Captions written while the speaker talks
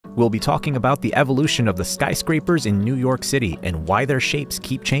we'll be talking about the evolution of the skyscrapers in New York City and why their shapes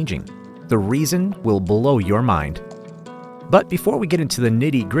keep changing. The reason will blow your mind. But before we get into the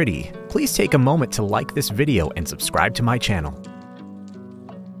nitty-gritty, please take a moment to like this video and subscribe to my channel.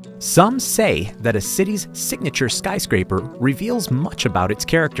 Some say that a city's signature skyscraper reveals much about its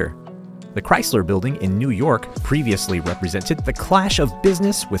character. The Chrysler Building in New York previously represented the clash of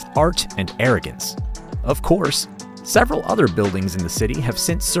business with art and arrogance. Of course, several other buildings in the city have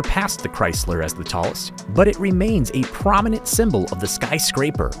since surpassed the Chrysler as the tallest, but it remains a prominent symbol of the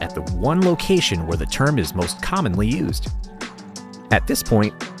skyscraper at the one location where the term is most commonly used. At this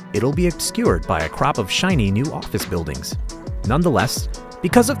point, it'll be obscured by a crop of shiny new office buildings. Nonetheless,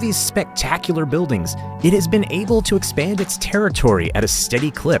 because of these spectacular buildings, it has been able to expand its territory at a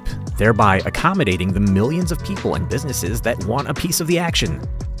steady clip, thereby accommodating the millions of people and businesses that want a piece of the action.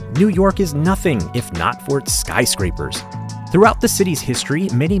 New York is nothing if not for its skyscrapers. Throughout the city's history,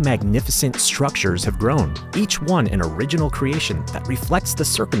 many magnificent structures have grown, each one an original creation that reflects the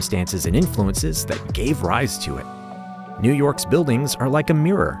circumstances and influences that gave rise to it. New York's buildings are like a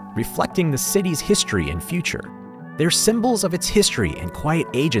mirror, reflecting the city's history and future. They're symbols of its history and quiet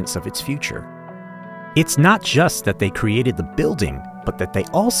agents of its future. It's not just that they created the building, but that they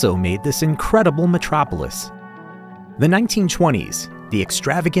also made this incredible metropolis. The 1920s, the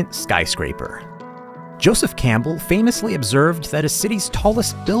extravagant skyscraper. Joseph Campbell famously observed that a city's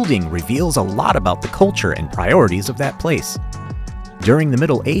tallest building reveals a lot about the culture and priorities of that place. During the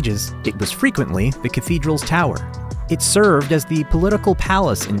Middle Ages, it was frequently the cathedral's tower. It served as the political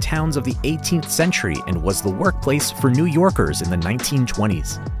palace in towns of the 18th century and was the workplace for New Yorkers in the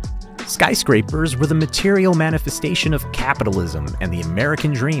 1920s. Skyscrapers were the material manifestation of capitalism and the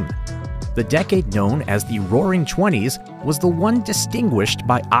American dream. The decade known as the Roaring Twenties was the one distinguished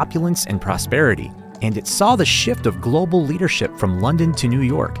by opulence and prosperity, and it saw the shift of global leadership from London to New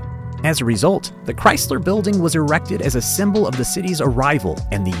York. As a result, the Chrysler Building was erected as a symbol of the city's arrival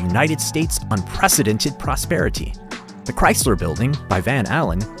and the United States' unprecedented prosperity. The Chrysler Building by Van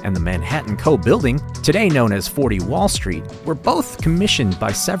Allen and the Manhattan Co. Building, today known as 40 Wall Street, were both commissioned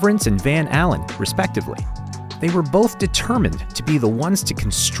by Severance and Van Allen, respectively. They were both determined to be the ones to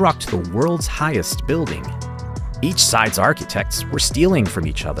construct the world's highest building. Each side's architects were stealing from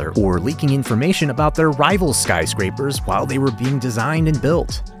each other or leaking information about their rival skyscrapers while they were being designed and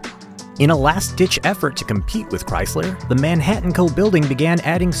built. In a last-ditch effort to compete with Chrysler, the Manhattan Co. Building began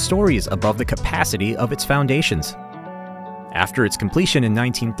adding stories above the capacity of its foundations. After its completion in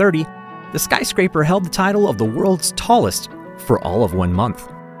 1930, the skyscraper held the title of the world's tallest for all of 1 month.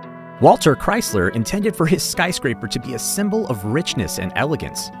 Walter Chrysler intended for his skyscraper to be a symbol of richness and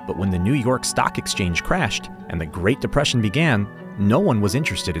elegance, but when the New York Stock Exchange crashed and the Great Depression began, no one was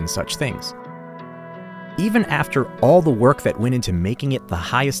interested in such things. Even after all the work that went into making it the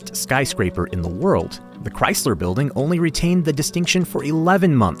highest skyscraper in the world, the Chrysler Building only retained the distinction for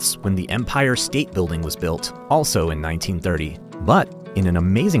 11 months when the Empire State Building was built, also in 1930, but in an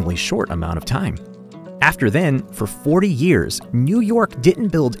amazingly short amount of time. After then, for 40 years, New York didn't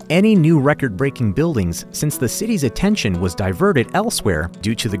build any new record-breaking buildings since the city's attention was diverted elsewhere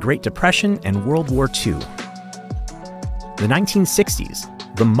due to the Great Depression and World War II. The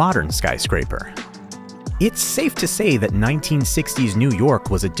 1960s, the modern skyscraper. It's safe to say that 1960s New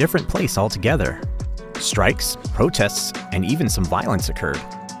York was a different place altogether. Strikes, protests, and even some violence occurred.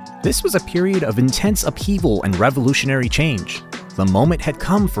 This was a period of intense upheaval and revolutionary change. The moment had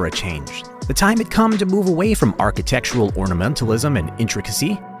come for a change. The time had come to move away from architectural ornamentalism and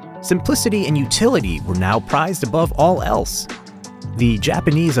intricacy. Simplicity and utility were now prized above all else. The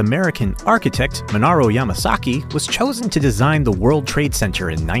Japanese-American architect Minoru Yamasaki was chosen to design the World Trade Center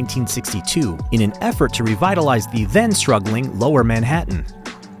in 1962 in an effort to revitalize the then-struggling Lower Manhattan.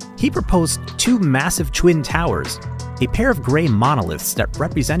 He proposed two massive twin towers, a pair of gray monoliths that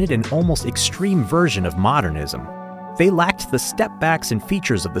represented an almost extreme version of modernism. They lacked the step-backs and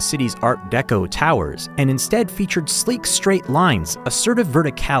features of the city's Art Deco towers, and instead featured sleek straight lines, assertive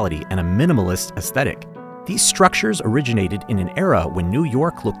verticality, and a minimalist aesthetic. These structures originated in an era when New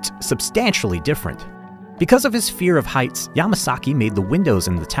York looked substantially different. Because of his fear of heights, Yamasaki made the windows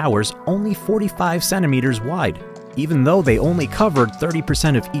in the towers only 45 centimeters wide. Even though they only covered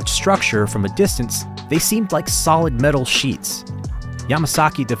 30% of each structure from a distance, they seemed like solid metal sheets.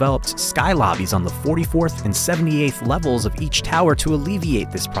 Yamasaki developed sky lobbies on the 44th and 78th levels of each tower to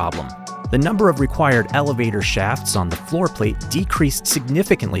alleviate this problem. The number of required elevator shafts on the floor plate decreased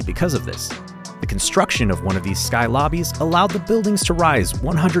significantly because of this. The construction of one of these sky lobbies allowed the buildings to rise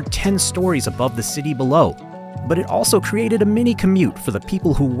 110 stories above the city below, but it also created a mini commute for the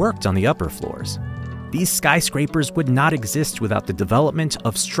people who worked on the upper floors. These skyscrapers would not exist without the development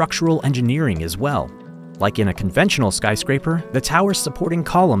of structural engineering as well. Like in a conventional skyscraper, the towers supporting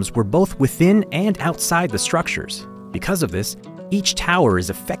columns were both within and outside the structures. Because of this, each tower is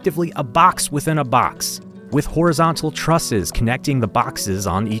effectively a box within a box, with horizontal trusses connecting the boxes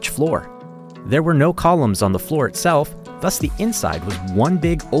on each floor. There were no columns on the floor itself, thus the inside was one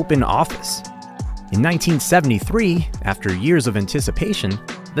big open office. In 1973, after years of anticipation,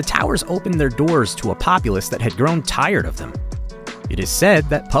 the towers opened their doors to a populace that had grown tired of them. It is said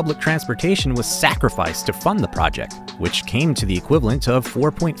that public transportation was sacrificed to fund the project, which came to the equivalent of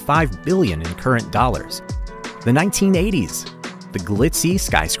 $4.5 billion in current dollars. The 1980s, the glitzy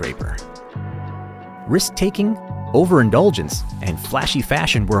skyscraper. Risk-taking, overindulgence, and flashy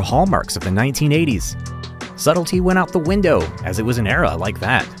fashion were hallmarks of the 1980s. Subtlety went out the window, as it was an era like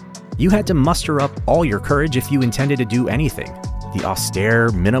that. You had to muster up all your courage if you intended to do anything. The austere,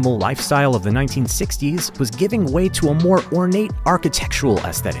 minimal lifestyle of the 1960s was giving way to a more ornate architectural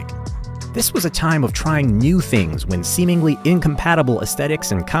aesthetic. This was a time of trying new things when seemingly incompatible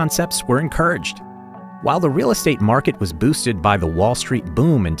aesthetics and concepts were encouraged. While the real estate market was boosted by the Wall Street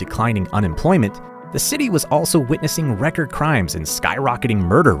boom and declining unemployment, the city was also witnessing record crimes and skyrocketing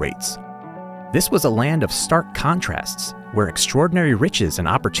murder rates. This was a land of stark contrasts, where extraordinary riches and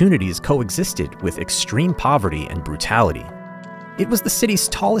opportunities coexisted with extreme poverty and brutality. It was the city's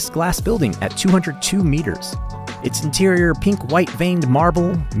tallest glass building at 202 meters. Its interior pink-white veined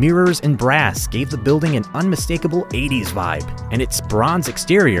marble, mirrors, and brass gave the building an unmistakable 80s vibe, and its bronze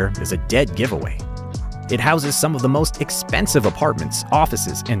exterior is a dead giveaway. It houses some of the most expensive apartments,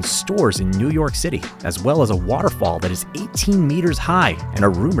 offices, and stores in New York City, as well as a waterfall that is 18 meters high and a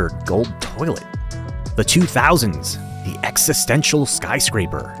rumored gold toilet. The 2000s, the existential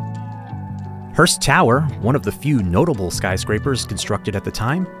skyscraper. Hearst Tower, one of the few notable skyscrapers constructed at the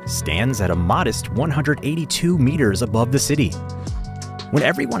time, stands at a modest 182 meters above the city. When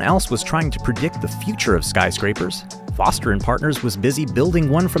everyone else was trying to predict the future of skyscrapers, Foster & Partners was busy building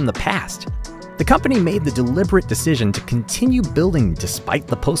one from the past. The company made the deliberate decision to continue building despite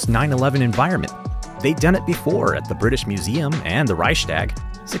the post-9/11 environment. They'd done it before at the British Museum and the Reichstag,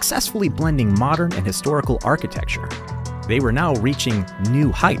 successfully blending modern and historical architecture. They were now reaching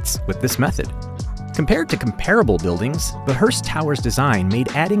new heights with this method. Compared to comparable buildings, the Hearst Tower's design made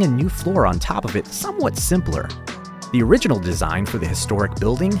adding a new floor on top of it somewhat simpler. The original design for the historic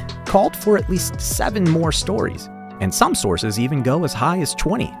building called for at least 7 more stories, and some sources even go as high as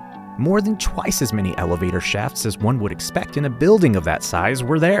 20. More than twice as many elevator shafts as one would expect in a building of that size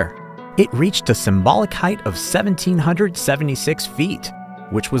were there. It reached a symbolic height of 1,776 feet,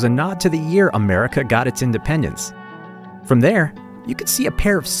 which was a nod to the year America got its independence. From there, you could see a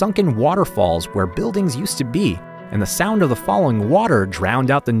pair of sunken waterfalls where buildings used to be, and the sound of the falling water drowned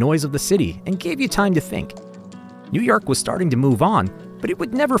out the noise of the city and gave you time to think. New York was starting to move on, but it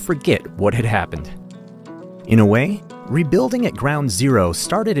would never forget what had happened. In a way, rebuilding at ground zero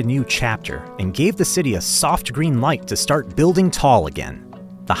started a new chapter and gave the city a soft green light to start building tall again.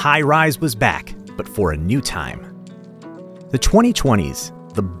 The high rise was back, but for a new time. The 2020s,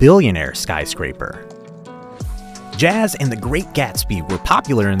 the billionaire skyscraper. Jazz and the Great Gatsby were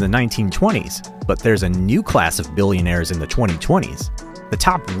popular in the 1920s, but there's a new class of billionaires in the 2020s. The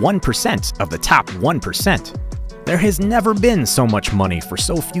top 1% of the top 1%. There has never been so much money for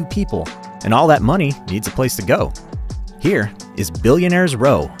so few people, and all that money needs a place to go. Here is Billionaires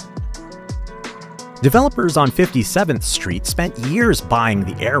Row. Developers on 57th Street spent years buying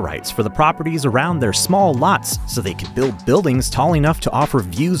the air rights for the properties around their small lots so they could build buildings tall enough to offer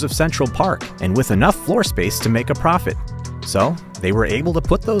views of Central Park and with enough floor space to make a profit. So, they were able to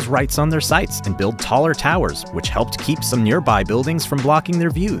put those rights on their sites and build taller towers, which helped keep some nearby buildings from blocking their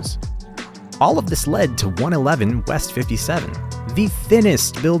views. All of this led to 111 West 57, the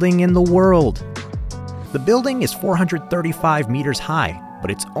thinnest building in the world. The building is 435 meters high,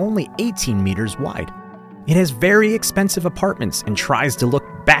 but it's only 18 meters wide. It has very expensive apartments and tries to look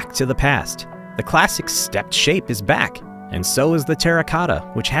back to the past. The classic stepped shape is back, and so is the terracotta,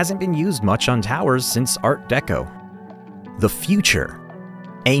 which hasn't been used much on towers since Art Deco. The future.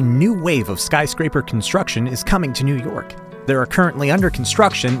 A new wave of skyscraper construction is coming to New York. There are currently under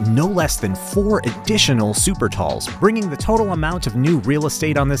construction no less than 4 additional super talls, bringing the total amount of new real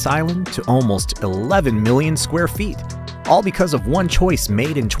estate on this island to almost 11 million square feet. All because of one choice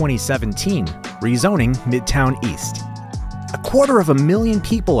made in 2017, rezoning Midtown East. 250,000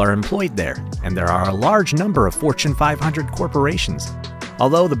 people are employed there, and there are a large number of Fortune 500 corporations.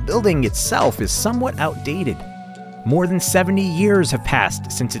 Although the building itself is somewhat outdated. More than 70 years have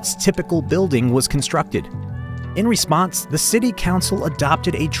passed since its typical building was constructed. In response, the city council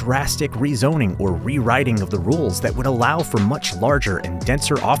adopted a drastic rezoning or rewriting of the rules that would allow for much larger and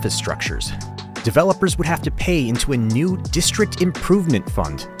denser office structures. Developers would have to pay into a new district improvement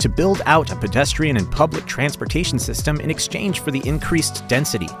fund to build out a pedestrian and public transportation system in exchange for the increased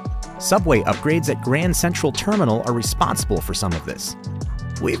density. Subway upgrades at Grand Central Terminal are responsible for some of this.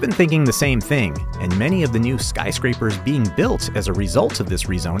 We've been thinking the same thing, and many of the new skyscrapers being built as a result of this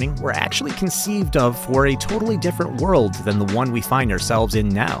rezoning were actually conceived of for a totally different world than the one we find ourselves in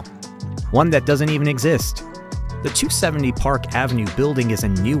now. One that doesn't even exist. The 270 Park Avenue building is a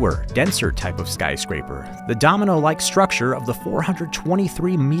newer, denser type of skyscraper, the domino-like structure of the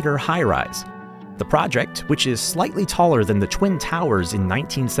 423-meter high-rise. The project, which is slightly taller than the Twin Towers in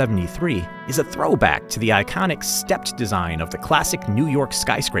 1973, is a throwback to the iconic stepped design of the classic New York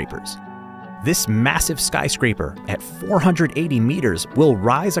skyscrapers. This massive skyscraper, at 480 meters, will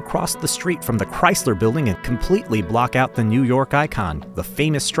rise across the street from the Chrysler Building and completely block out the New York icon, the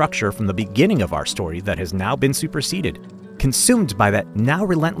famous structure from the beginning of our story that has now been superseded, consumed by that now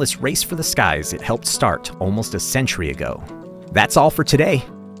relentless race for the skies it helped start almost a century ago. That's all for today.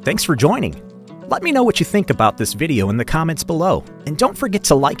 Thanks for joining. Let me know what you think about this video in the comments below, and don't forget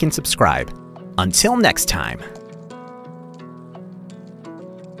to like and subscribe. Until next time.